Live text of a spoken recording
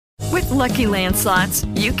Lucky Land Slots,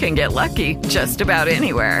 you can get lucky just about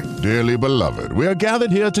anywhere. Dearly beloved, we are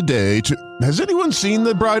gathered here today to... Has anyone seen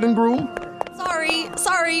the bride and groom?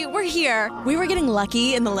 Sorry, we're here. We were getting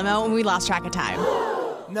lucky in the limo and we lost track of time.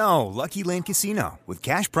 No, Lucky Land Casino, with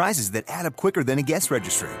cash prizes that add up quicker than a guest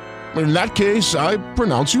registry. In that case, I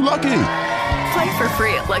pronounce you lucky. Play for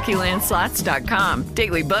free at LuckyLandSlots.com.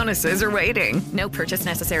 Daily bonuses are waiting. No purchase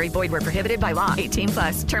necessary. Void where prohibited by law.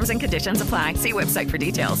 18+. Terms and conditions apply. See website for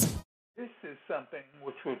details. This is something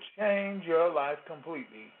which will change your life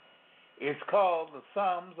completely. It's called the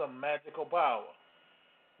Psalms of Magical Power.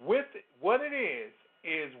 With it, what it is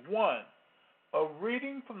 1, a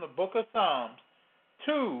reading from the book of Psalms,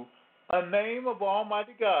 2, a name of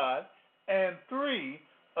Almighty God, and 3,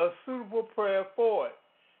 a suitable prayer for it.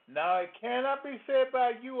 Now, it cannot be said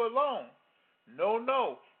by you alone.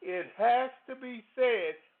 No. It has to be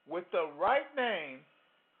said with the right name,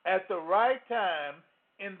 at the right time,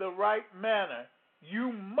 in the right manner.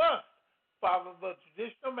 You must follow the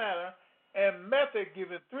traditional manner and method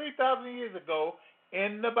given 3,000 years ago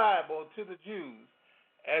in the Bible to the Jews.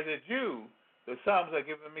 As a Jew, the Psalms have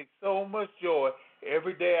given me so much joy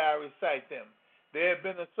every day I recite them. They have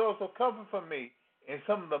been a source of comfort for me in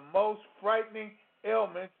some of the most frightening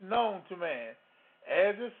ailments known to man.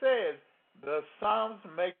 As it says, the Psalms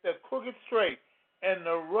make the crooked straight and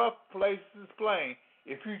the rough places plain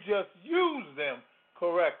if you just use them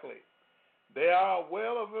correctly. They are a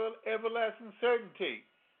well of everlasting certainty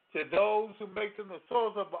to those who make them the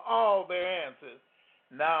source of all their answers.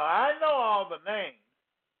 Now, I know all the names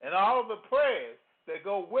and all the prayers that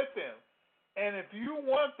go with them, and if you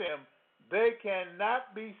want them, they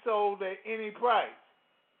cannot be sold at any price.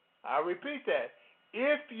 I repeat that.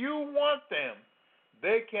 If you want them,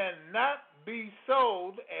 they cannot be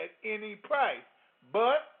sold at any price,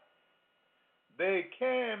 but they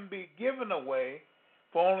can be given away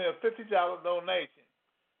for only a $50 donation.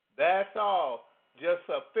 That's all, just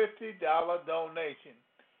a $50 donation.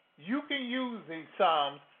 You can use these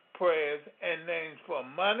Psalms, prayers, and names for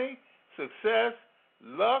money, success,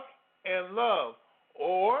 luck, and love,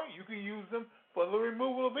 or you can use them for the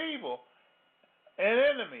removal of evil, an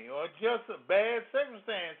enemy, or just a bad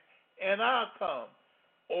circumstance and outcome,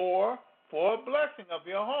 or for a blessing of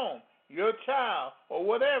your home, your child, or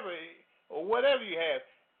whatever you have,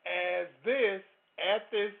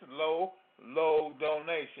 at this low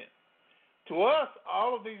donation. To us,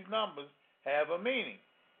 all of these numbers have a meaning,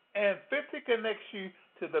 and 50 connects you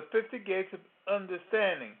to the 50 gates of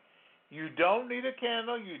understanding. You don't need a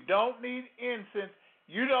candle, you don't need incense,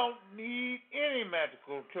 you don't need any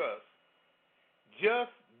magical trust.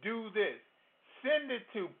 Just do this. Send it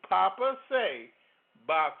to Papa Say,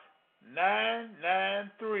 Box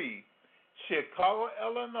 993, Chicago,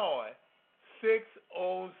 Illinois,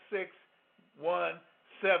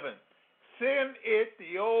 60617. Send it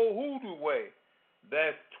the old Hoodoo way.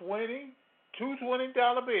 That's 2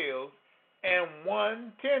 $20 bills and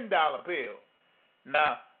 1 $10 bill.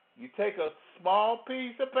 Now, you take a small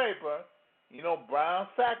piece of paper, brown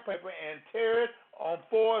sack paper, and tear it on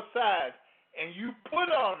 4 sides, and you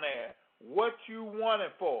put on there what you want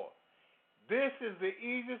it for. This is the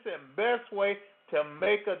easiest and best way to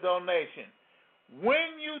make a donation.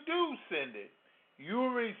 When you do send it, you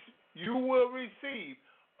will receive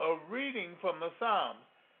a reading from the Psalms,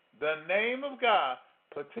 the name of God,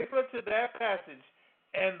 particular to that passage,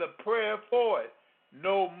 and the prayer for it.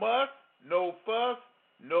 No muss, no fuss,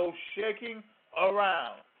 no shaking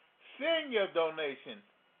around. Send your donation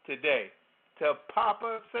today to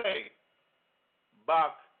Papa Say,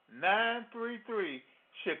 Box 933,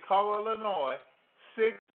 Chicago, Illinois,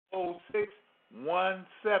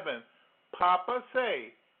 60617. Papa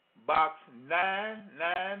Say, Box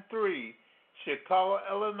 993, Chicago,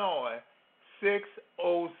 Illinois,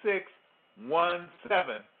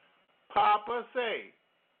 60617. Papa Say,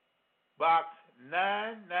 Box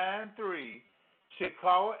 993,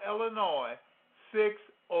 Chicago, Illinois,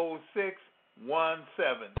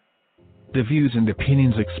 60617. The views and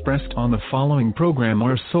opinions expressed on the following program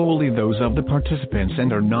are solely those of the participants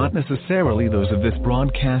and are not necessarily those of this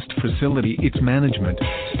broadcast facility, its management,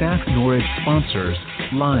 staff, nor its sponsors.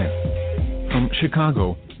 Live from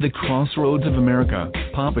Chicago, the crossroads of America,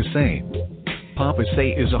 Papa Say. Papa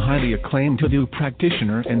Say is a highly acclaimed Hoodoo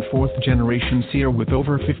practitioner and fourth-generation seer with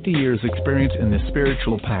over 50 years' experience in the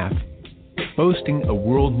spiritual path. Boasting a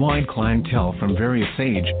worldwide clientele from various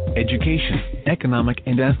age, education, economic,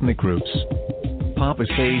 and ethnic groups. Papa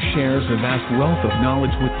Say shares a vast wealth of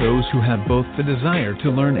knowledge with those who have both the desire to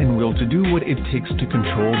learn and will to do what it takes to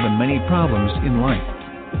control the many problems in life.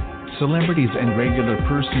 Celebrities and regular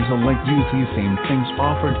persons alike use these same things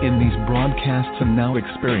offered in these broadcasts and now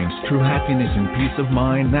experience true happiness and peace of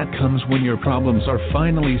mind that comes when your problems are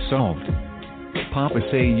finally solved. Papa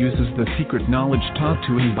Say uses the secret knowledge taught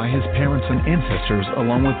to him by his parents and ancestors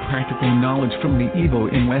along with practical knowledge from the Igbo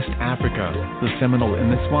in West Africa, the Seminole in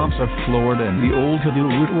the swamps of Florida and the old Hoodoo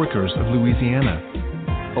rootworkers of Louisiana.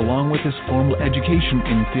 Along with his formal education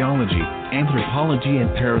in theology, anthropology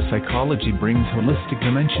and parapsychology brings holistic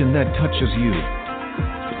dimension that touches you.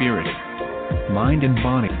 Spirit, mind and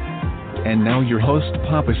body. And now your host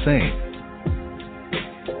Papa Say.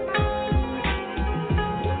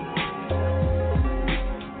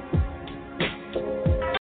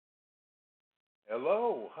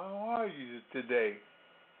 Hello, how are you today?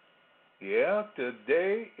 Yeah,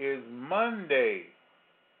 today is Monday.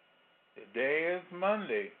 Today is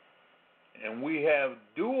Monday, and we have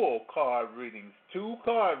dual card readings, 2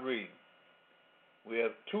 card readings. We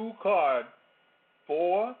have 2 cards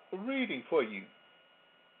for reading for you.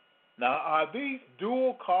 Now, are these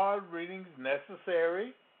dual card readings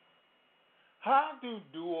necessary? How do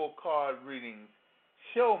dual card readings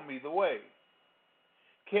show me the way?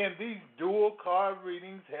 Can these dual card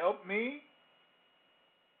readings help me?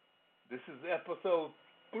 This is episode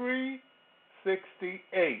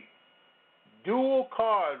 368. Dual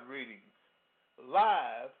card readings,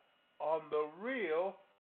 live on the Real.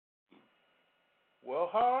 Well,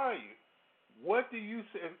 how are you? What do you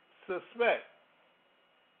suspect?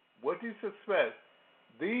 What do you suspect?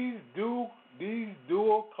 These dual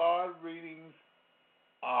card readings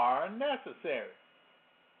are necessary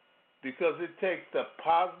because it takes the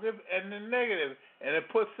positive and the negative and it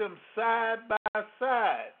puts them side by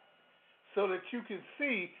side so that you can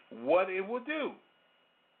see what it will do.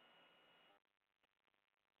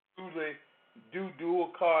 Do dual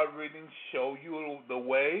card readings show you the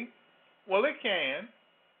way? Well, it can.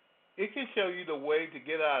 It can show you the way to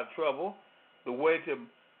get out of trouble, the way to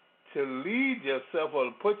lead yourself or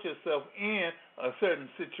to put yourself in a certain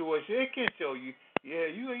situation. It can show you, yeah,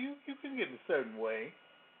 you can get a certain way.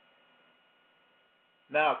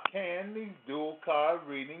 Now, can these dual card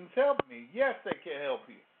readings help me? Yes, they can help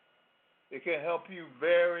you. It can help you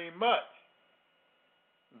very much.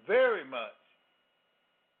 Very much.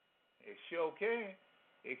 It sure can.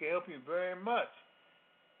 It can help you very much.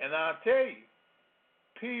 And I'll tell you,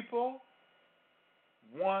 people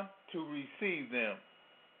want to receive them.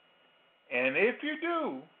 And if you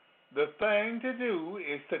do, the thing to do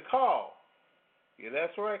is to call. Yeah,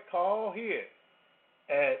 that's right. Call here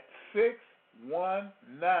at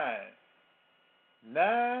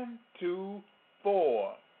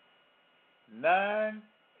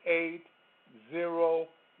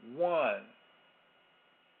 619-924-9801.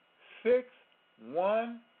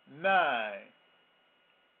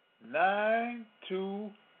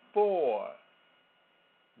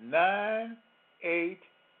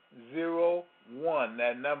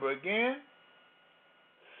 That number again,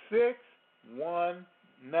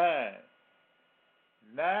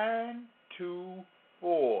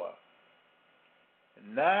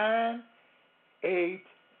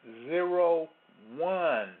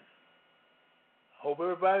 Hope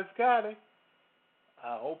everybody's got it.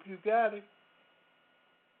 I hope you got it.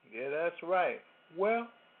 Yeah, that's right. Well,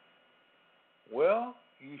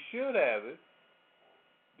 you should have it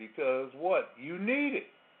because what? You need it.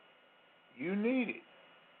 You need it.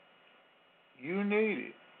 You need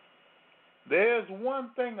it. There's one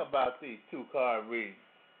thing about these 2 card readings.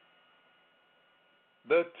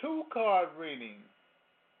 The 2 card reading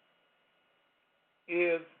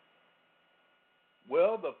is,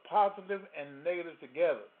 well, the positive and negative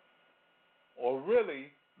together. Or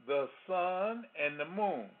really, the sun and the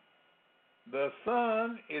moon. The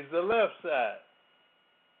sun is the left side.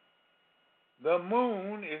 The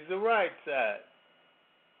moon is the right side.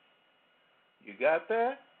 You got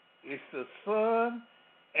that? It's the sun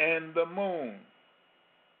and the moon.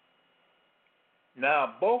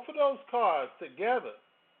 Now, both of those cards together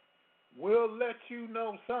will let you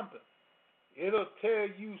know something. It'll tell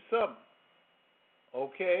you something.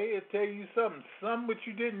 Okay? It'll tell you something. Something which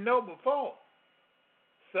you didn't know before.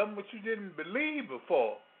 Something which you didn't believe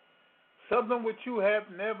before. Something which you have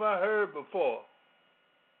never heard before.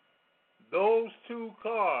 Those 2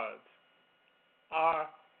 cards are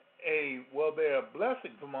they're a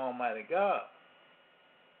blessing from Almighty God.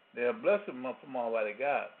 They're a blessing from Almighty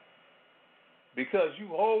God. Because you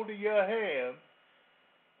hold in your hand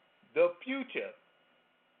the future.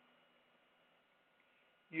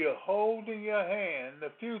 You're holding your hand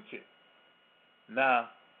the future. Now,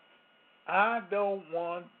 I don't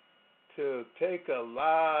want to take a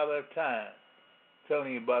lot of time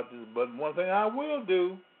telling you about this, but one thing I will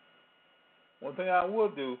do one thing I will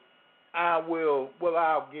do, I'm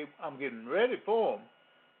getting ready for them.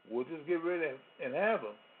 We'll just get ready and have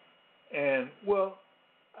them. And, well,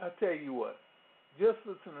 I tell you what, just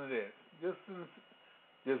listen to this. Just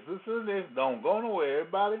listen to this. Don't go nowhere.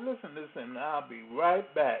 Everybody listen to this, and I'll be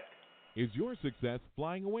right back. Is your success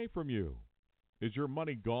flying away from you? Is your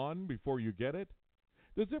money gone before you get it?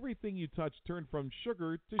 Does everything you touch turn from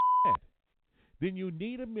sugar to shit? Then you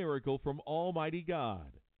need a miracle from Almighty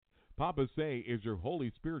God. Papa Say is your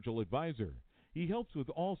holy spiritual advisor. He helps with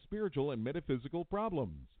all spiritual and metaphysical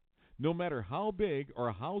problems. No matter how big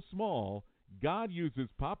or how small, God uses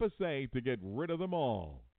Papa Say to get rid of them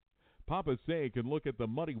all. Papa Say can look at the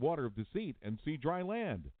muddy water of deceit and see dry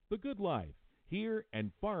land, the good life, here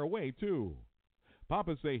and far away too.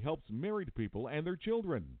 Papa Say helps married people and their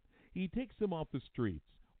children. He takes them off the streets,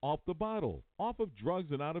 off the bottle, off of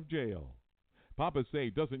drugs and out of jail. Papa Say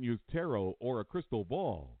doesn't use tarot or a crystal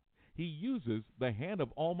ball. He uses the hand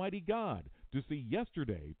of Almighty God to see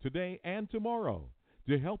yesterday, today, and tomorrow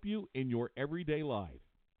to help you in your everyday life.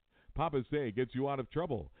 Papa Say gets you out of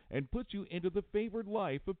trouble and puts you into the favored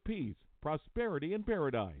life of peace, prosperity, and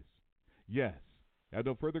paradise. Yes. Have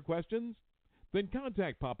no further questions? Then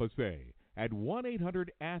contact Papa Say at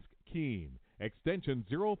 1-800-ASK-KEEN, extension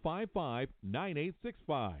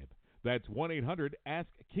 055-9865. That's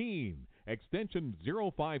 1-800-ASK-KEEN, extension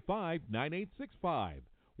 055-9865.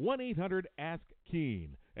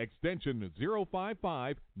 1-800-ASK-KEEN, extension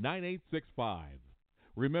 055-9865.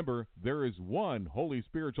 Remember, there is one holy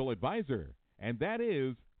spiritual advisor, and that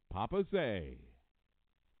is Papa Say.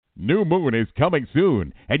 New moon is coming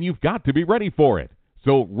soon, and you've got to be ready for it.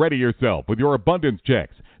 So ready yourself with your abundance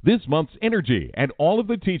checks, this month's energy, and all of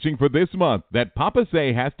the teaching for this month that Papa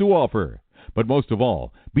Say has to offer. But most of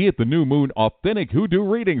all, be at the New Moon Authentic Hoodoo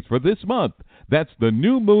Readings for this month. That's the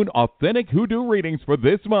New Moon Authentic Hoodoo Readings for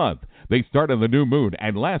this month. They start on the new moon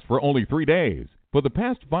and last for only 3 days. For the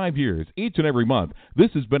past 5 years, each and every month,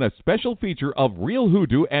 this has been a special feature of Real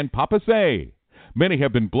Hoodoo and Papa Say. Many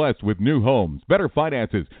have been blessed with new homes, better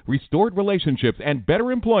finances, restored relationships, and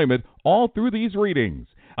better employment all through these readings.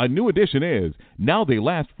 A new addition is, now they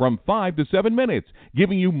last from 5 to 7 minutes,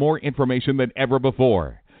 giving you more information than ever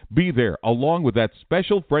before. Be there along with that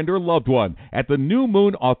special friend or loved one at the New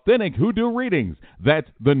Moon Authentic Hoodoo Readings.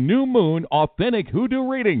 That's the New Moon Authentic Hoodoo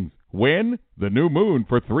Readings. When? The new moon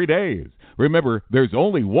for 3 days. Remember, there's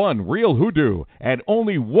only one Real Hoodoo and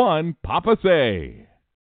only one Papa Say.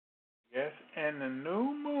 Yes, and the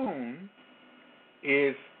new moon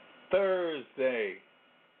is Thursday.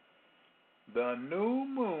 The new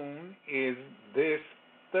moon is this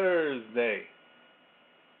Thursday.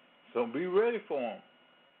 So be ready for them.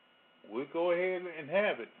 We'll go ahead and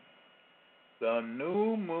have it. The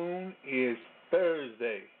new moon is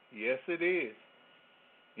Thursday. Yes, it is.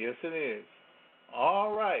 Yes, it is.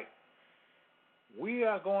 All right. We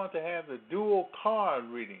are going to have the dual card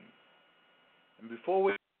reading. And before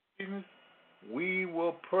we do this, we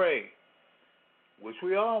will pray, which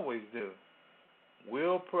we always do.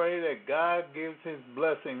 We'll pray that God gives His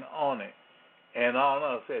blessing on it and on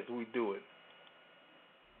us as we do it.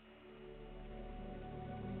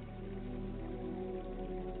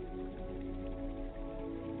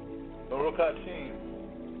 Baruch Hashem,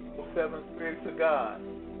 O seven spirits of God,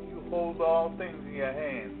 you hold all things in your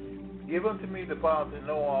hands. Give unto me the power to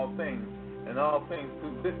know all things, and all things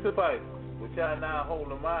through this device, which I now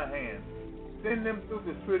hold in my hand. Send them through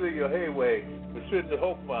the spirit of Yahweh, the spirit of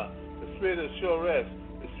Hokmah, the spirit of Shores,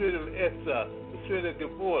 the spirit of Etzah, the spirit of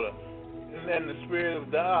Gevorah, and then the spirit of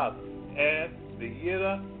Da'ab, and the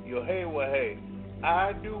Yira Yahweh.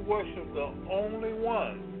 I do worship the only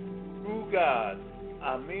one, true God.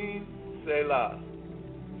 Amen. Selah.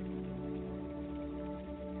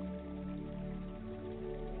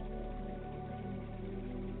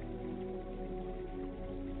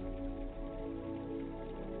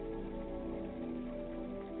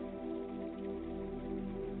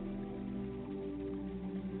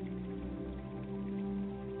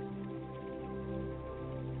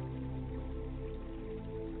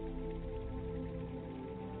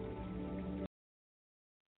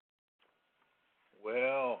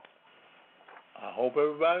 Well, I hope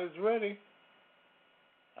everybody's ready.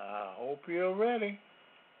 I hope you're ready.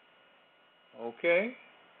 Okay?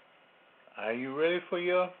 Are you ready for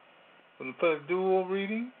the dual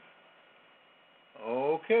reading?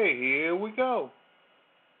 Okay, here we go.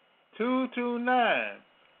 229.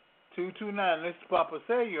 229. This is Papa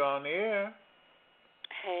Say. You're on the air.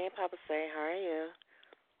 Hey, Papa Say. How are you?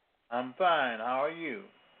 I'm fine. How are you?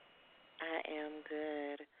 I am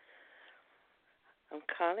good. I'm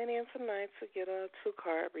calling in tonight to get a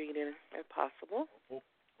 2-card reading, if possible.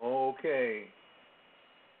 Okay.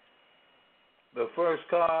 The first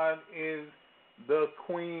card is the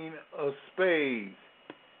Queen of Spades.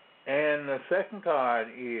 And the second card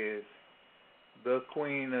is the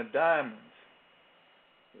Queen of Diamonds.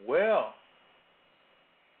 Well.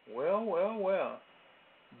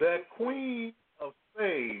 That Queen of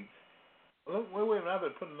Spades. Wait a minute. I've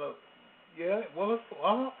been putting up. Yeah,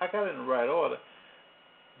 I got it in the right order.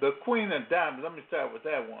 The Queen of Diamonds, let me start with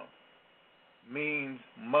that one, means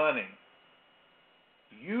money.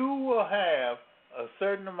 You will have a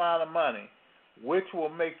certain amount of money, which will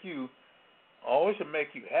make you, always should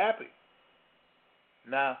make you happy.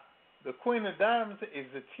 Now, the Queen of Diamonds is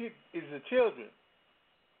the children,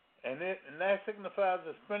 and that signifies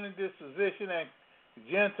a spending disposition and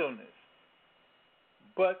gentleness.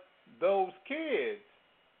 But those kids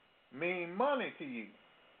mean money to you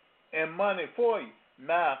and money for you.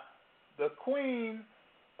 Now, the Queen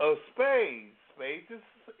of Spades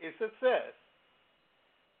is success,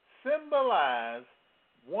 symbolize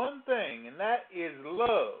one thing, and that is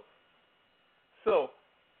love. So,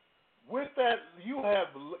 with that, you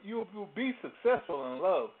will be successful in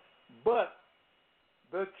love, but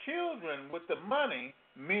the children with the money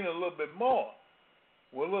mean a little bit more.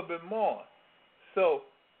 So,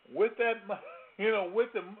 with that,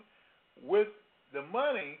 with the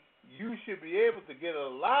money, you should be able to get a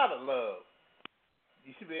lot of love.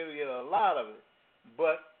 You should be able to get a lot of it.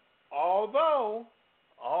 But although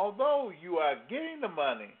you are getting the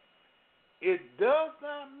money, it does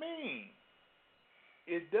not mean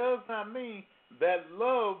that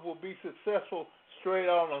love will be successful straight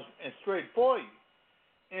on and straight for you.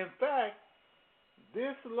 In fact,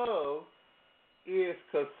 this love is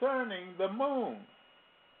concerning the moon.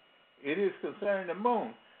 It is concerning the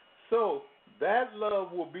moon. So that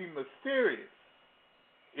love will be mysterious.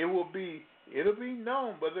 It'll be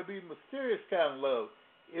known, but it'll be mysterious kind of love.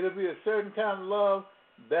 It'll be a certain kind of love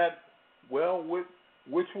that,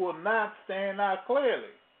 which will not stand out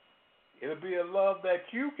clearly. It'll be a love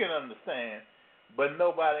that you can understand, but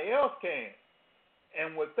nobody else can.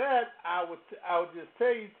 And with that, I would just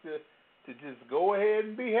tell you to just go ahead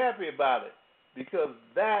and be happy about it, because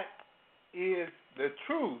that is the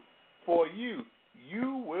truth for you.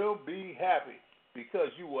 You will be happy because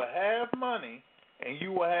you will have money and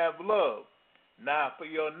you will have love. Now, for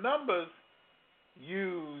your numbers,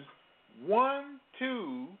 use 1,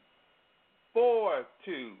 2, 4,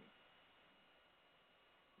 2.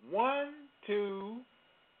 1, 2,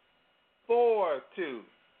 4, 2.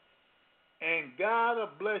 And God will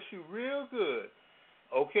bless you real good.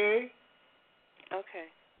 Okay? Okay.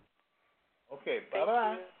 Okay, Thank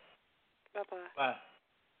bye-bye. you. Bye-bye. Bye.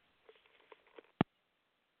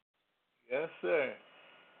 Yes, sir.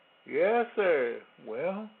 Yes, sir.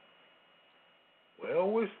 Well,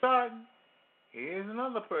 we're starting. Here's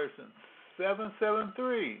another person.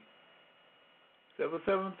 773.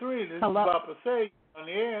 773. This Hello. is Papa Say on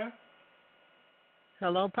the air.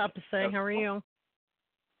 Hello, Papa Say. How are you?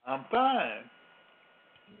 I'm fine.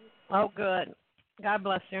 Oh, good. God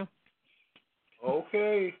bless you.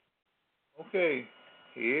 Okay.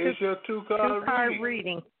 Here's your two-card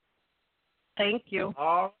reading. Thank you.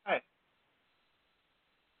 All right.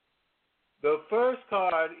 The first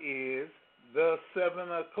card is the 7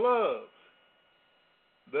 of Clubs.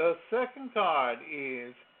 The second card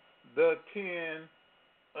is the 10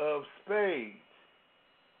 of Spades.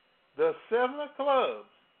 The 7 of Clubs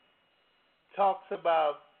talks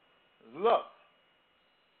about luck,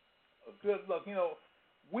 a good luck.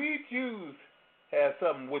 We Jews have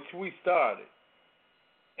something which we started,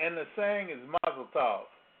 and the saying is Mazel Tov.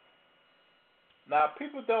 Now,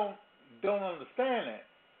 people don't understand that,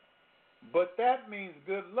 but that means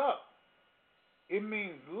good luck. It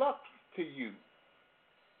means luck to you.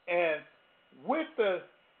 And with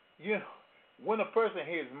when a person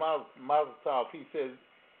hears Mazel Tov, he says,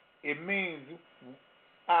 it means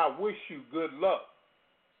I wish you good luck.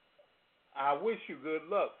 I wish you good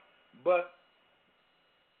luck. But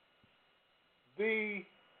the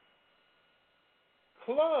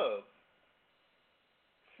clubs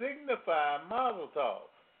signify Mazel Tov,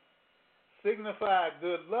 signify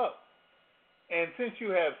good luck. And since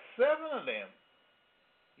you have 7 of them,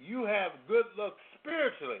 you have good luck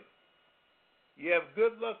spiritually. You have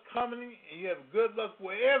good luck coming, and you have good luck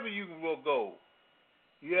wherever you will go.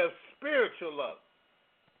 You have spiritual luck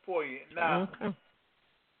for you. Now,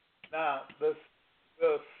 the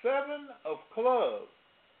 7 of Clubs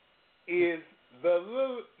is the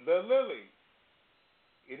lily.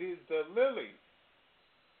 It is the lily,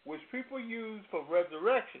 which people use for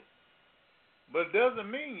resurrection. But it doesn't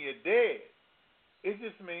mean you're dead. It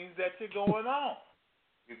just means that you're going on.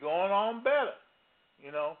 You're going on better.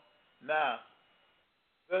 You know. Now,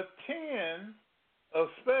 the 10 of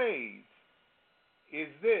spades is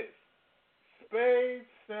this. Spades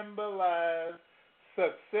symbolize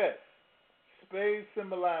success. Spades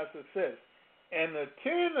symbolize success. And the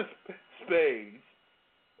 10 of spades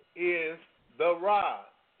is the rod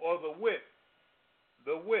or the whip.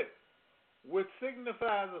 The whip, which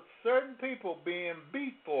signifies a certain people being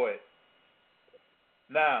beat for it.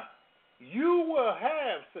 Now, you will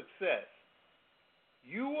have success.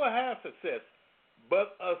 You will have success.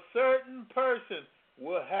 But a certain person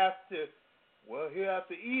will have to, well, he'll have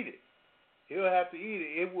to eat it. He'll have to eat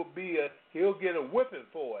it. It will be he'll get a whipping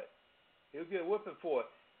for it. He'll get a whipping for it.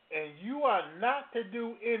 And you are not to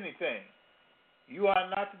do anything. You are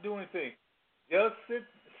not to do anything. Just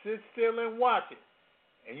sit still and watch it.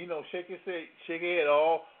 And, you know, shake your head,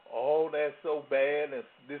 oh, that's so bad, and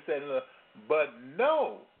this, that, and that. But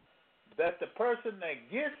know that the person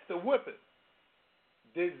that gets the whipping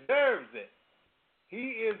deserves it. He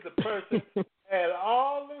is the person that had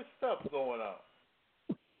all this stuff going on.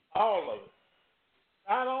 All of it.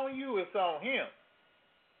 Not on you, it's on him.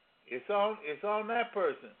 It's on that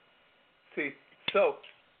person. See, so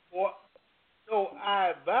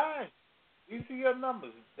I advise you, these are your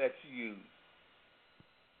numbers that you use.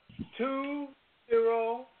 2,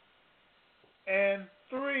 0, and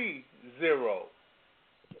 3, 0.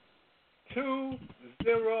 2,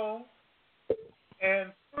 0,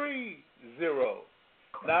 and 3, 0.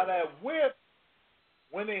 Now that whip,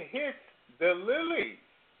 when it hits the lilies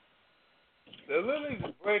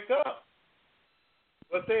break up.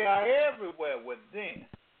 But they are everywhere with them.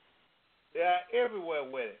 They are everywhere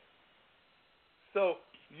with it. So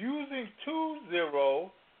using 2,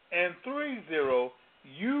 0, and 3, 0,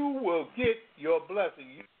 you will get your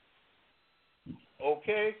blessing.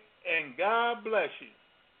 Okay? And God bless you.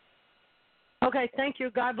 Okay, thank you.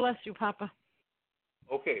 God bless you, Papa.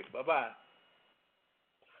 Okay, bye-bye.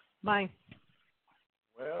 Bye.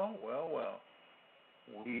 Well.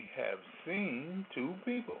 We have seen two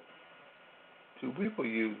people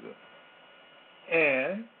use it.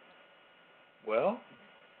 And, well,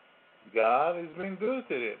 God has been good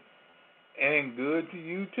to them. And good to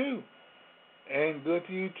you too.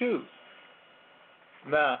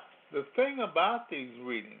 Now, the thing about these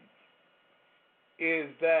readings is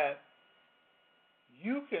that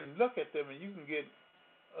you can look at them and you can get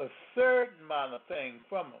a certain amount of things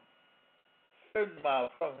from them.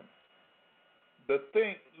 The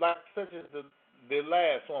thing, like such as the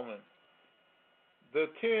last woman, the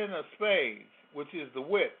 10 of spades, which is the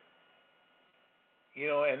whip, you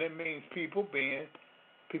know, and it means people being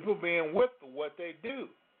whipped for what they do,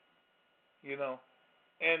 you know,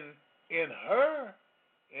 and in her,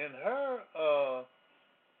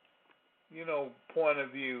 you know, point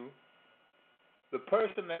of view, the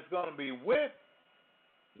person that's going to be whipped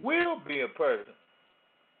will be a person.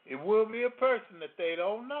 It will be a person that they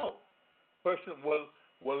don't know. Person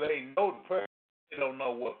will they know the person? They don't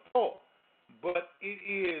know what for, but it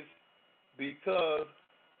is because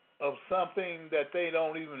of something that they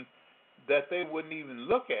wouldn't even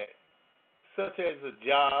look at, such as a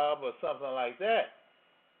job or something like that.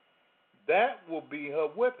 That will be her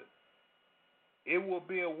whipping. It will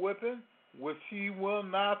be a whipping which she will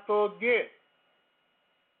not forget.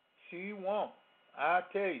 She won't. I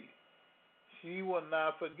tell you, she will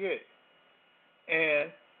not forget.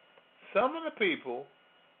 And some of the people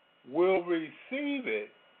will receive it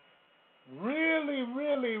really,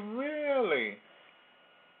 really, really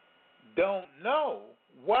don't know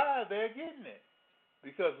why they're getting it.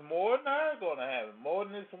 Because more than her are going to have it. More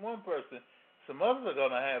than this one person. Some others are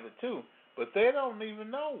going to have it too. But they don't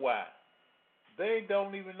even know why. They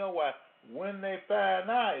don't even know why. When they find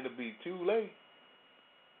out, it'll be too late.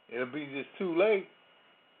 It'll be just too late.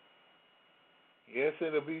 Yes,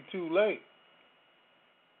 it'll be too late.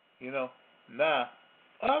 You know, now,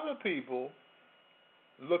 other people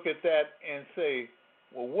look at that and say,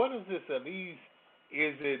 well, what is this? Are these,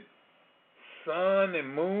 is it sun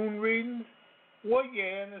and moon readings? Well,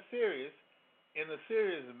 yeah, in the series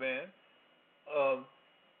event,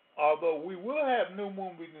 although we will have new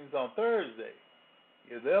moon readings on Thursday.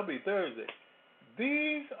 Yeah, they'll be Thursday.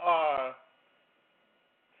 These are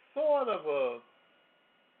sort of a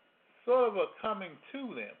coming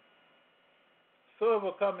to them.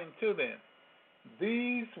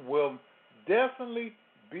 These will definitely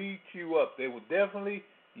beat you up. They will definitely,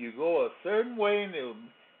 you go a certain way and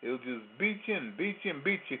it'll just beat you until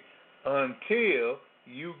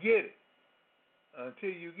you get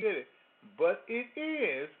it. But it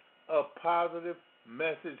is a positive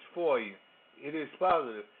message for you. It is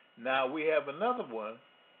positive. Now we have another one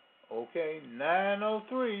Okay,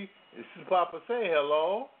 903. This is Papa. Say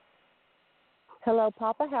hello. Hello,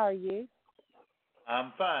 Papa. How are you?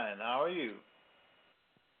 I'm fine. How are you?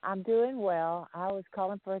 I'm doing well. I was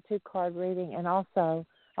calling for a 2-card reading, and also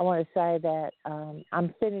I want to say that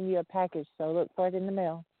I'm sending you a package, so look for it in the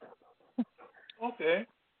mail. Okay.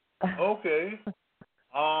 Okay.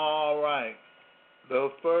 All right. The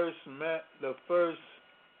first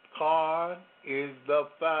card is the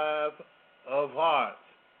 5 of Hearts,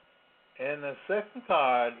 and the second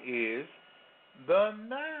card is the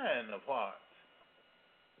 9 of Hearts.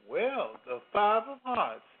 Well, the 5 of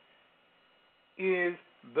Hearts is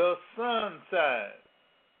the sun side.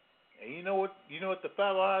 And you know what the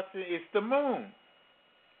 5 of Hearts is? It's the moon.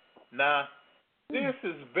 Now, this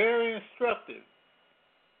is very instructive.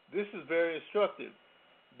 This is very instructive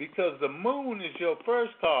because the moon is your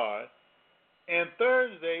first card and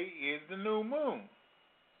Thursday is the new moon.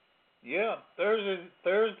 Yeah,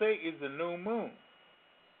 Thursday is the new moon.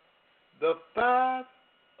 The 5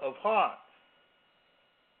 of Hearts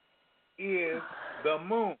is the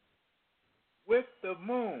moon. With the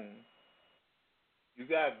moon, you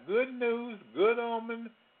got good news, good omen,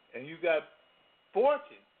 and you got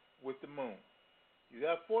fortune with the moon. You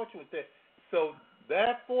got fortune with that. So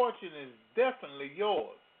that fortune is definitely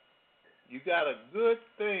yours. You got a good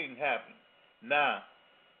thing happening. Now,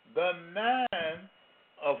 the 9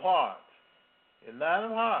 of Hearts, the 9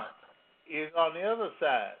 of Hearts is on the other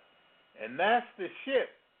side, and that's the ship.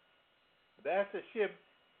 That's the ship,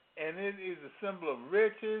 and it is a symbol of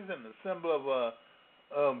riches and a symbol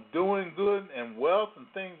of doing good and wealth and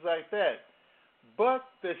things like that. But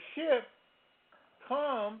the ship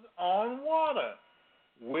comes on water,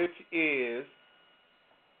 which is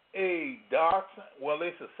a dark. Well,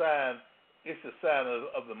 it's a sign. It's a sign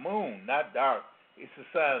of the moon, not dark. It's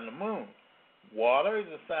a sign of the moon. Water is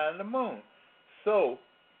a sign of the moon. So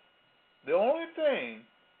the only thing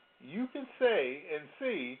you can say and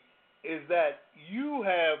see is that you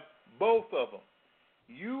have both of them.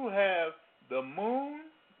 You have the moon,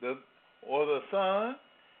 or the sun,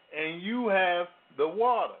 and you have the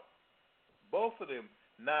water. Both of them.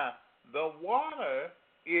 Now, the water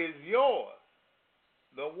is yours.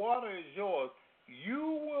 The water is yours.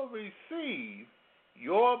 You will receive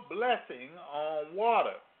your blessing on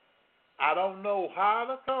water. I don't know how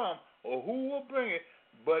to come or who will bring it,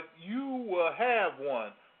 but you will have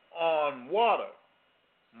one on water.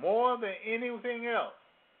 More than anything else,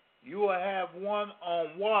 you will have one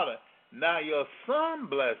on water. Now, your sun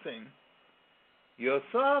blessing,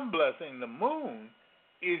 the moon,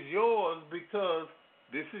 is yours because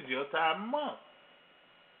this is your time of month.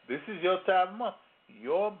 This is your time of month.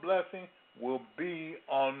 Your blessing will be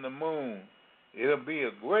on the moon. It'll be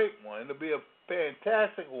a great one. It'll be a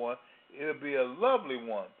fantastic one. It'll be a lovely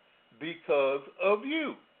one because of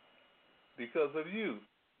you. Because of you.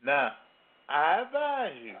 Now, I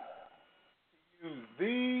advise you to use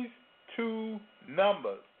these two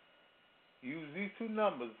numbers. Use these two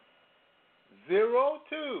numbers,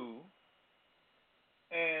 02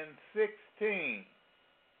 and 16.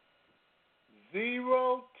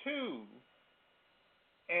 02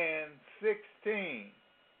 and 16.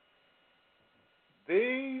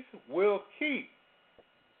 These will keep.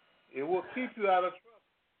 It will keep you out of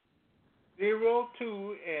trouble.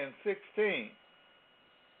 02 and 16.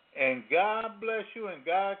 And God bless you and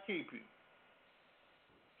God keep you.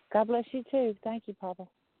 God bless you too. Thank you, Papa.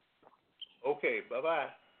 Okay, bye-bye.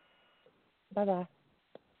 Bye-bye.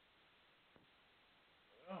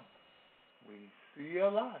 Well, we see a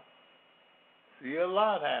lot. See a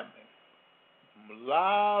lot happening. A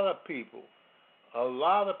lot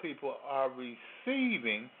of people are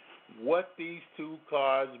receiving what these two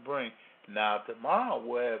cards bring. Now, tomorrow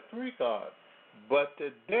we'll have 3 cards, but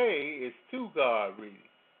today is 2-card reading.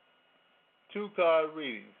 2-card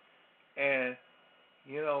readings. And,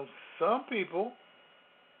 some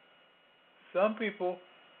people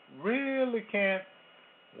really can't,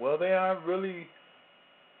 they aren't really,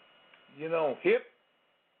 hip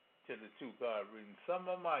to the 2-card reading. Some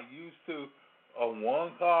of them are used to a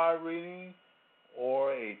 1-card reading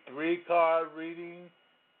or a 3-card reading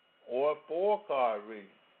or a 4-card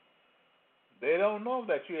reading. They don't know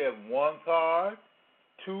that you have 1 card,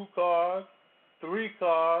 2 cards, 3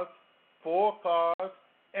 cards, 4 cards,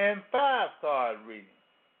 and 5-card reading.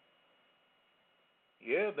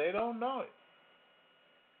 Yeah, they don't know it.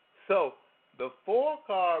 So the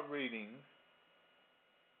 4-card readings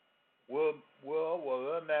will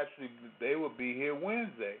naturally, they will be here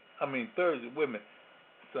Thursday. Wait a minute.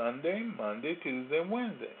 Sunday, Monday, Tuesday,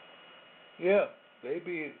 Wednesday. Yeah, they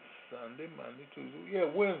be here Sunday, Monday, Tuesday. Yeah,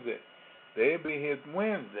 Wednesday. They'll be here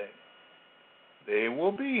Wednesday. They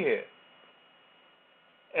will be here.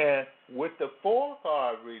 And with the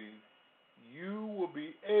 4-card reading, you will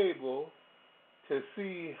be able to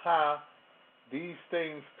see how these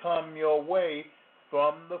things come your way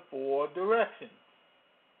from the 4 directions.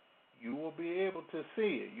 You will be able to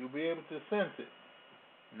see it. You'll be able to sense it.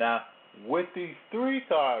 Now, with these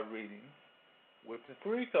 3-card readings,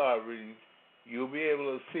 you'll be able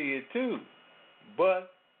to see it too.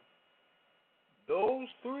 But those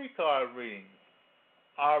 3-card readings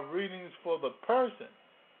are readings for the person.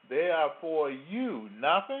 They are for you,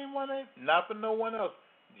 not for anyone else, not for no one else,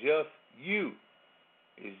 just you.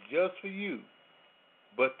 It's just for you.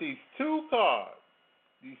 But these 2 card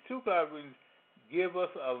readings give us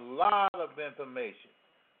a lot of information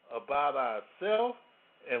about ourselves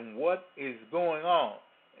and what is going on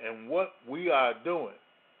and what we are doing.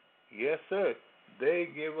 Yes, sir. They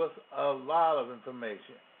give us a lot of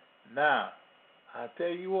information. Now, I tell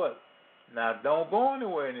you what. Now, don't go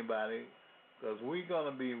anywhere, anybody, because we're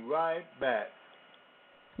going to be right back.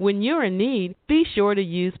 When you're in need, be sure to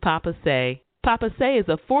use Papa Say. Papa Say is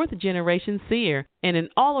a 4th-generation seer and an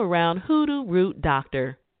all-around hoodoo root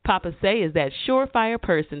doctor. Papa Say is that surefire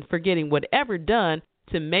person for getting whatever done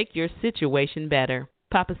to make your situation better.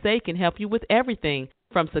 Papa Say can help you with everything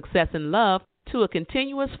from success in love to a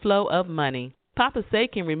continuous flow of money. Papa Say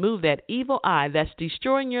can remove that evil eye that's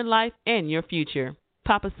destroying your life and your future.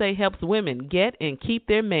 Papa Say helps women get and keep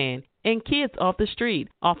their man and kids off the street,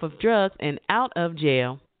 off of drugs, and out of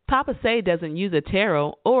jail. Papa Say doesn't use a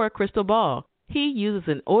tarot or a crystal ball. He uses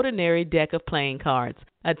an ordinary deck of playing cards,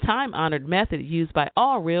 a time-honored method used by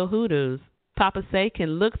all real hoodoos. Papa Say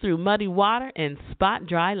can look through muddy water and spot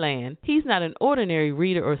dry land. He's not an ordinary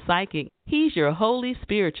reader or psychic. He's your holy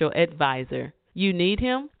spiritual advisor. You need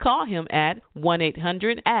him? Call him at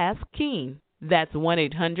 1-800-ASK-KEEN. That's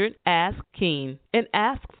 1-800-ASK-KEEN. And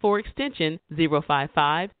ask for extension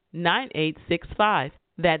 055-9865.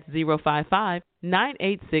 That's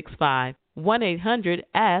 055-9865.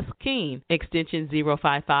 1-800-ASK-KEEN. Extension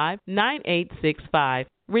 055-9865.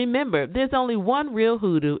 Remember, there's only one real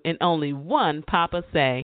hoodoo and only one Papa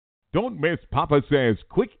Say. Don't miss Papa Say's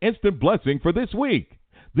quick instant blessing for this week.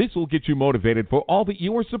 This will get you motivated for all that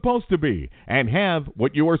you are supposed to be and have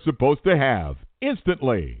what you are supposed to have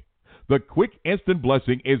instantly. The quick instant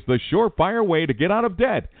blessing is the surefire way to get out of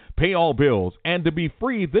debt, pay all bills, and to be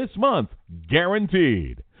free this month,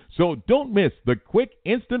 guaranteed. So don't miss the quick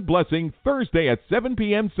instant blessing Thursday at 7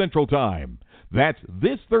 p.m. Central Time. That's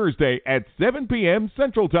this Thursday at 7 p.m.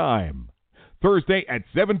 Central Time. Thursday at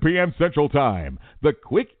 7 p.m. Central Time. The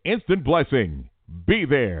quick instant blessing. Be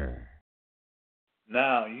there.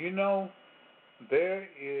 Now, you know, there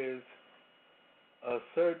is a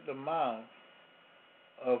certain amount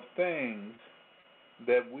of things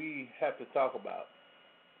that we have to talk about.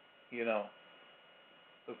 You know,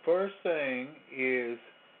 the first thing is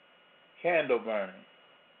candle burning.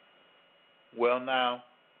 Well, now,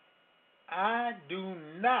 I do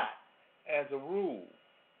not, as a rule,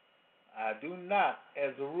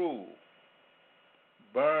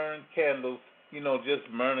 burn candles, just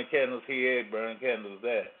burning candles here, burn candles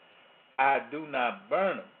there. I do not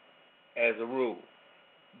burn them as a rule.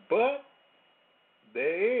 But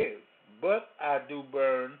I do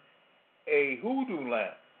burn a hoodoo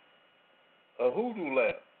lamp.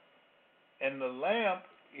 And the lamp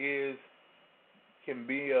can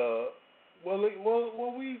be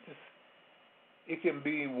it can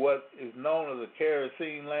be what is known as a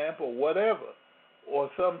kerosene lamp or whatever, or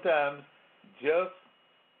sometimes just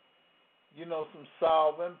some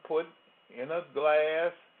solvent put in a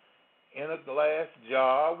glass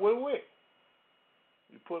jar with wick.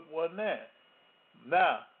 You put one there.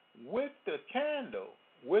 Now, with the candle,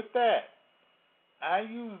 I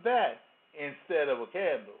use that instead of a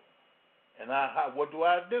candle. And what do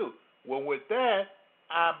I do? Well, with that,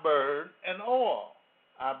 I burn an oil.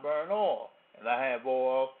 And I have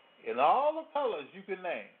oil in all the colors you can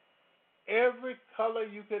name. Every color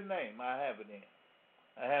you can name, I have it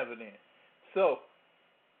in. So,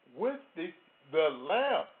 with the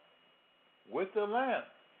lamp,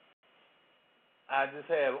 I just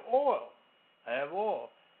have oil.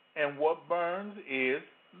 And what burns is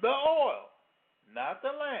the oil, not the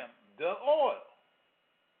lamp, the oil.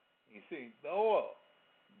 You see, the oil.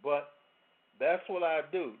 But that's what I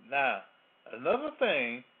do. Now, another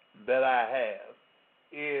thing that I have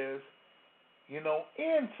is,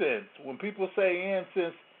 incense. When people say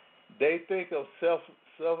incense, they think of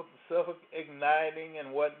self-igniting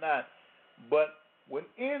and whatnot. But with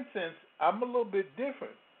incense, I'm a little bit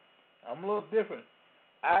different.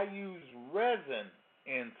 I use resin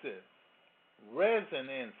incense.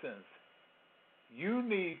 you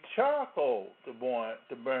need charcoal to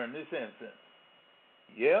burn this incense.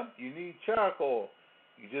 Yeah, you need charcoal.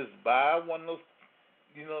 You just buy one of those,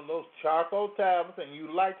 those charcoal tablets, and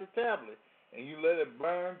you light the tablet, and you let it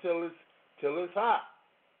burn till it's hot,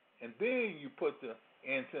 and then you put the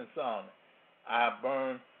incense on it. I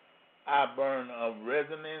burn a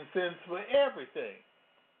resin incense for everything.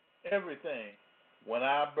 Everything. When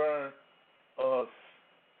I burn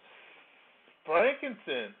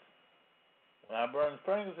frankincense,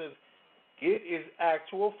 it is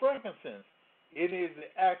actual frankincense. It is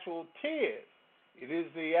the actual tears. It is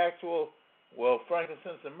the actual,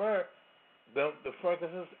 frankincense and myrrh, the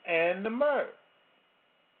frankincense and the myrrh.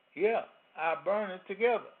 Yeah, I burn it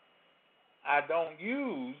together. I don't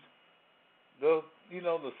use the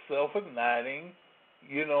self-igniting,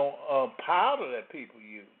 powder that people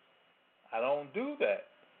use. I don't do that.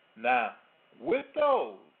 Now, with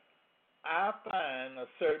those, I find a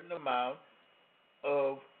certain amount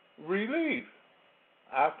of relief.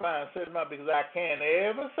 I find a certain amount because I can't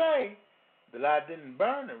ever say that I didn't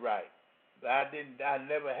burn it right. That I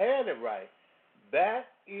never had it right. That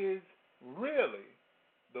is really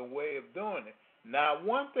the way of doing it. Now,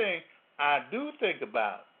 one thing I do think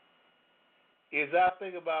about is I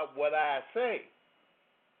think about what I say.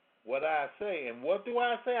 What I say. And what do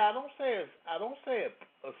I say? I don't say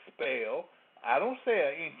a spell. I don't say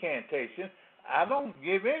an incantation. I don't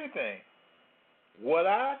give anything. What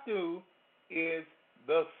I do is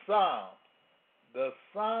the Psalms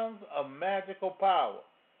of magical power,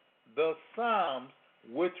 the Psalms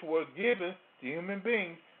which were given to human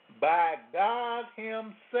beings by God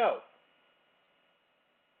Himself.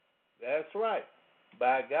 That's right,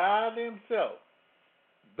 by God Himself.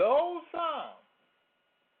 Those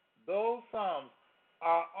Psalms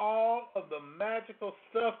are all of the magical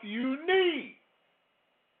stuff you need.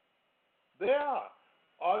 They are.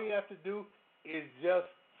 All you have to do is just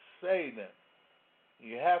say them.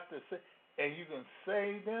 You have to say, and you can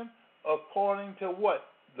say them according to what?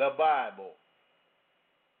 The Bible.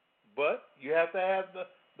 But you have to have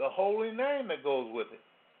the holy name that goes with it.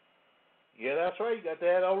 Yeah, that's right. You got to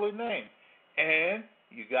have the holy name. And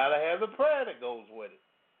you got to have the prayer that goes with it.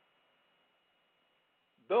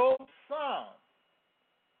 Those Psalms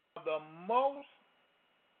are the most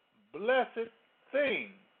blessed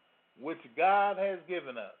thing which God has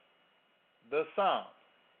given us. The Psalms.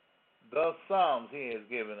 The Psalms He has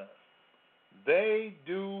given us. They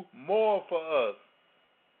do more for us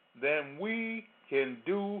than we can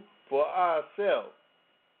do for ourselves.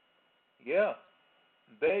 Yeah.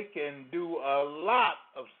 They can do a lot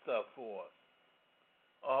of stuff for us.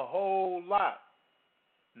 A whole lot.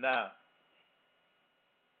 Now,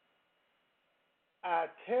 I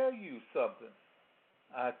tell you something.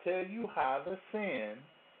 I tell you how to send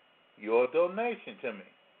your donation to me.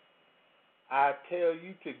 I tell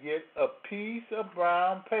you to get a piece of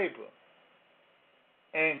brown paper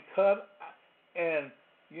and cut and,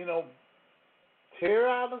 tear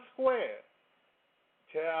out a square.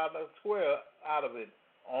 Tear out a square out of it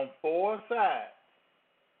on four sides.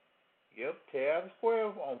 Yep, tear out a square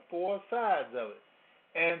on four sides of it.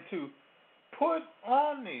 And to put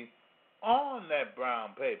on that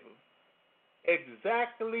brown paper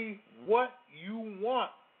exactly what you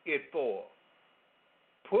want it for.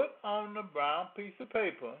 Put on the brown piece of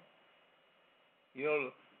paper,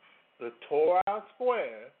 the tore out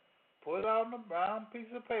square, put on the brown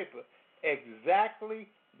piece of paper exactly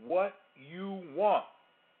what you want.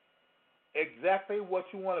 Exactly what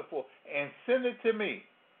you want it for. And send it to me.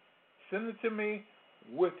 Send it to me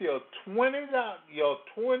with your two $20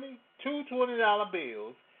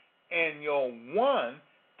 bills and your one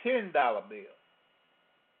 $10 bill.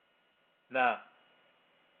 Now,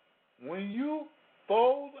 when you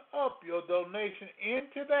fold up your donation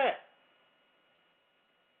into that,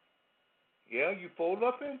 you fold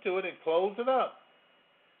up into it and close it up.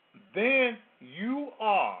 Then you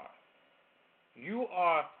are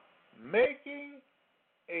making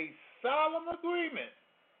a solemn agreement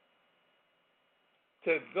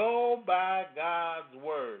to go by God's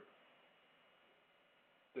word.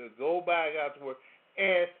 To go by God's word.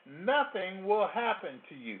 And nothing will happen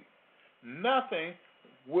to you. Nothing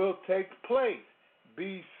will take place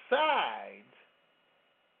besides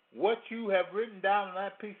what you have written down on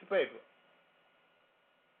that piece of paper.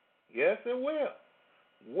 Yes, it will.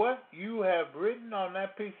 What you have written on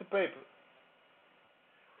that piece of paper.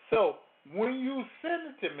 So, when you send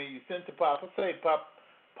it to me, you send it to Papa Say,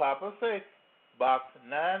 Papa Say, Box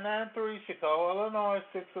 993, Chicago, Illinois,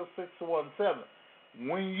 60617.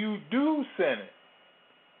 When you do send it,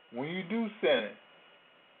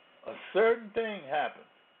 a certain thing happens.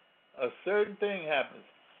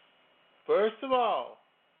 First of all,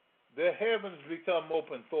 the heavens become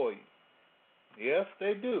open for you. Yes,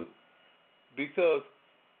 they do. Because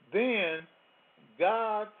then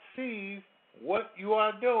God sees what you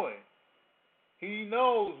are doing. He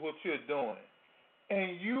knows what you're doing.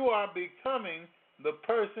 And you are becoming the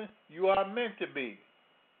person you are meant to be.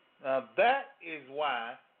 Now that is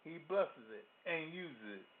why he blesses it and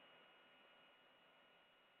uses it.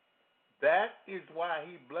 That is why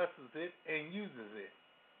he blesses it and uses it.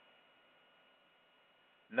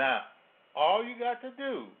 Now, all you got to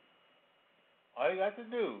do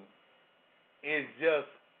is just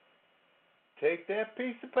take that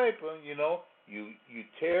piece of paper, you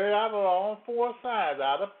tear it out of all four sides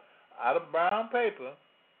out of brown paper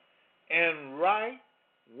and write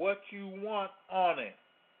what you want on it.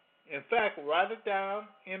 In fact, write it down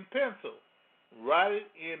in pencil. Write it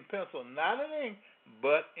in pencil, not in ink,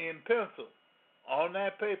 but in pencil on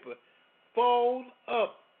that paper. Fold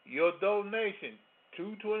up your donation,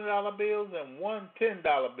 2 $20 bills and 1 $10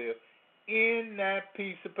 bill, in that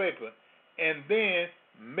piece of paper, and then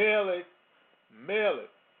mail it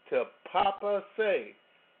to Papa Say,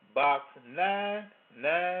 Box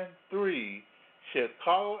 993,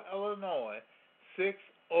 Chicago, Illinois,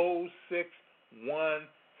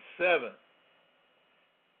 60617.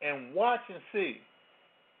 And watch and see.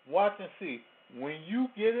 When you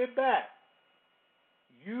get it back,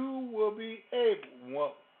 you will be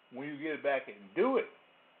able, when you get it back and do it.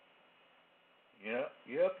 Yep,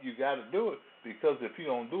 you got to do it, because if you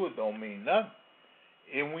don't do it, don't mean nothing.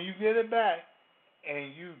 And when you get it back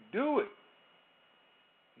and you do it,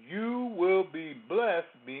 you will be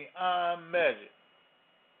blessed beyond measure.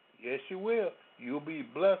 Yes, you will. You'll be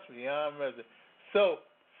blessed beyond measure. So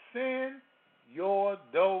send your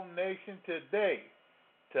donation today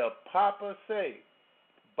to Papa Say,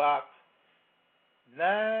 Box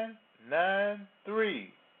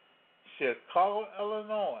 993, Chicago,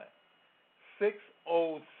 Illinois,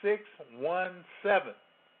 60617.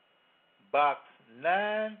 Box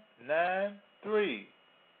 993,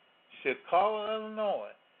 Chicago,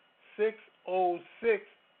 Illinois,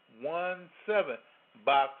 60617.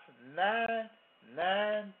 Box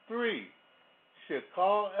 993,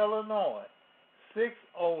 Chicago, Illinois,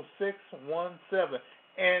 60617.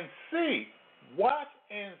 And see, watch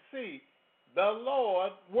and see the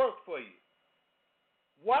Lord work for you.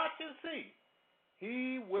 Watch and see.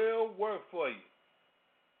 He will work for you.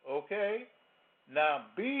 Okay? Now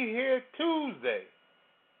be here Tuesday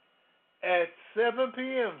at 7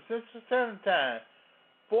 p.m. Central Standard Time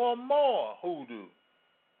for more hoodoo.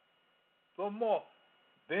 For more.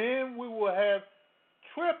 Then we will have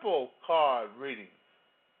triple card readings.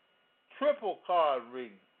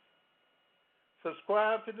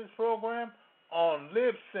 Subscribe to this program on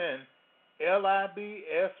Libsyn,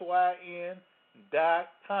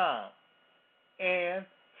 LIBSYN.com, and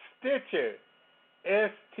Stitcher,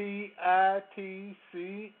 STITCHER.com,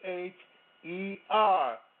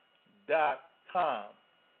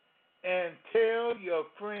 and tell your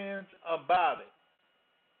friends about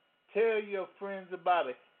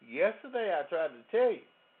it. Yesterday I tried to tell you,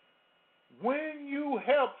 when you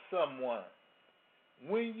help someone,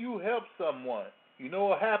 you know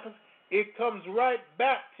what happens? It comes right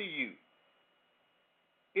back to you.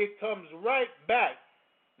 It comes right back.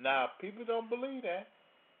 Now, people don't believe that.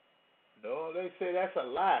 No, they say that's a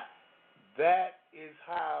lie. That is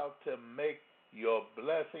how to make your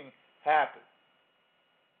blessing happen.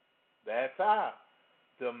 That's how.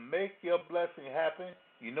 To make your blessing happen,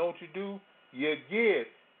 you know what you do? You give.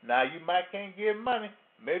 Now, you can't give money.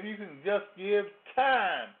 Maybe you can just give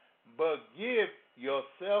time, but give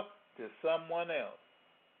yourself to someone else.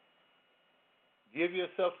 Give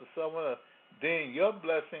yourself to someone else. Then your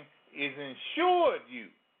blessing is ensured you.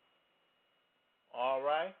 All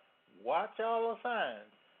right? Watch all the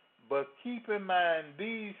signs. But keep in mind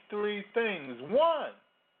these three things. One,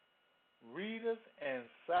 readers and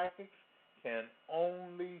psychics can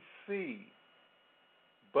only see.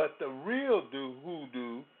 But the real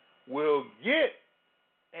hoodoo will get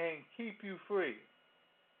and keep you free.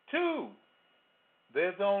 Two,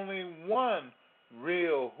 there's only one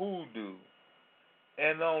real hoodoo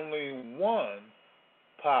and only one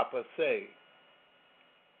Papa Say.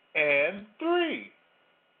 And three,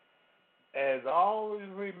 as always,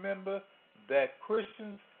 remember that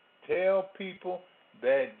Christians tell people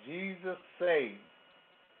that Jesus saves,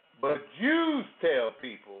 but Jews tell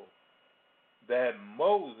people that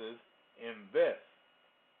Moses invests.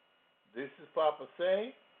 This is Papa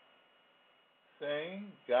Say,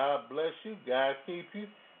 saying, God bless you, God keep you,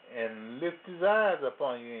 and lift his eyes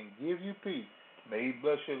upon you and give you peace. May he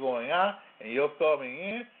bless your going out and your coming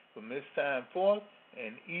in from this time forth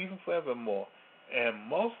and even forevermore. And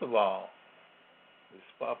most of all, this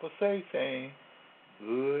Papa Say saying,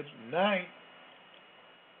 good night.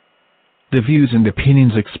 The views and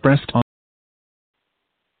opinions expressed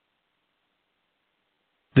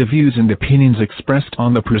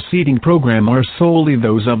on the preceding program are solely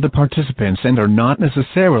those of the participants and are not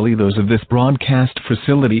necessarily those of this broadcast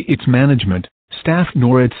facility, its management, staff,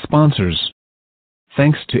 nor its sponsors.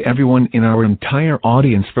 Thanks to everyone in our entire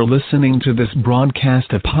audience for listening to this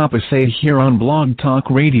broadcast of Papa Say here on Blog Talk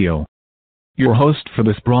Radio. Your host for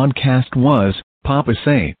this broadcast was Papa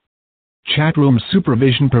Say. Chatroom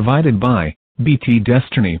supervision provided by BT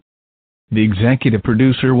Destiny. The executive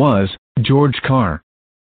producer was George Carr.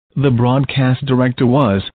 The broadcast director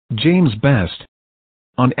was James Best.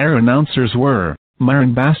 On-air announcers were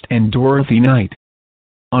Myron Bast and Dorothy Knight.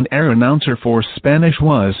 On-air announcer for Spanish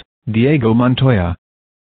was Diego Montoya.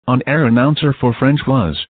 On-air announcer for French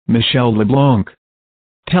was Michelle LeBlanc.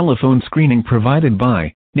 Telephone screening provided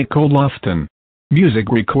by Nicole Lofton. Music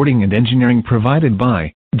recording and engineering provided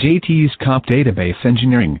by JT's Cop Database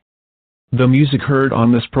Engineering. The music heard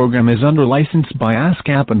on this program is under license by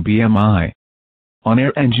ASCAP and BMI.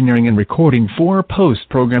 On-air engineering and recording for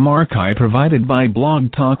post-program archive provided by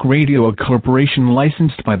Blog Talk Radio, a corporation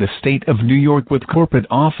licensed by the state of New York with corporate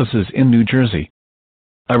offices in New Jersey.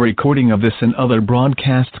 A recording of this and other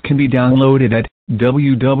broadcasts can be downloaded at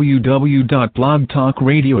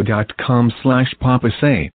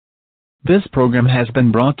www.blogtalkradio.com/papasay. This program has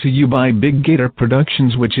been brought to you by Big Gator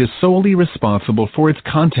Productions, which is solely responsible for its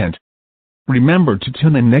content. Remember to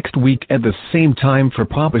tune in next week at the same time for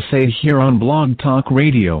Papa Say here on Blog Talk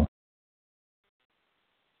Radio.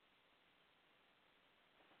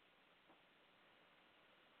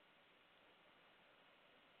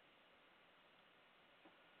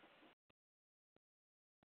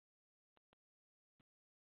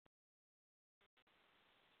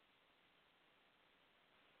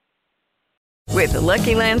 With the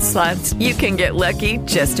Lucky Land Slots, you can get lucky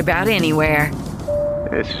just about anywhere.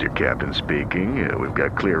 This is your captain speaking. We've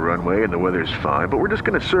got clear runway and the weather's fine, but we're just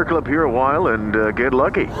going to circle up here a while and get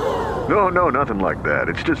lucky. No, nothing like that.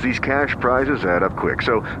 It's just these cash prizes add up quick.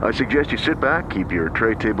 So I suggest you sit back, keep your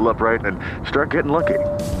tray table upright, and start getting lucky.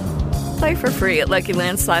 Play for free at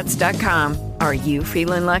LuckyLandSlots.com. Are you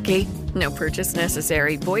feeling lucky? No purchase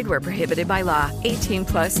necessary. Void where prohibited by law.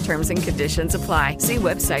 18+ terms and conditions apply. See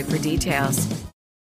website for details.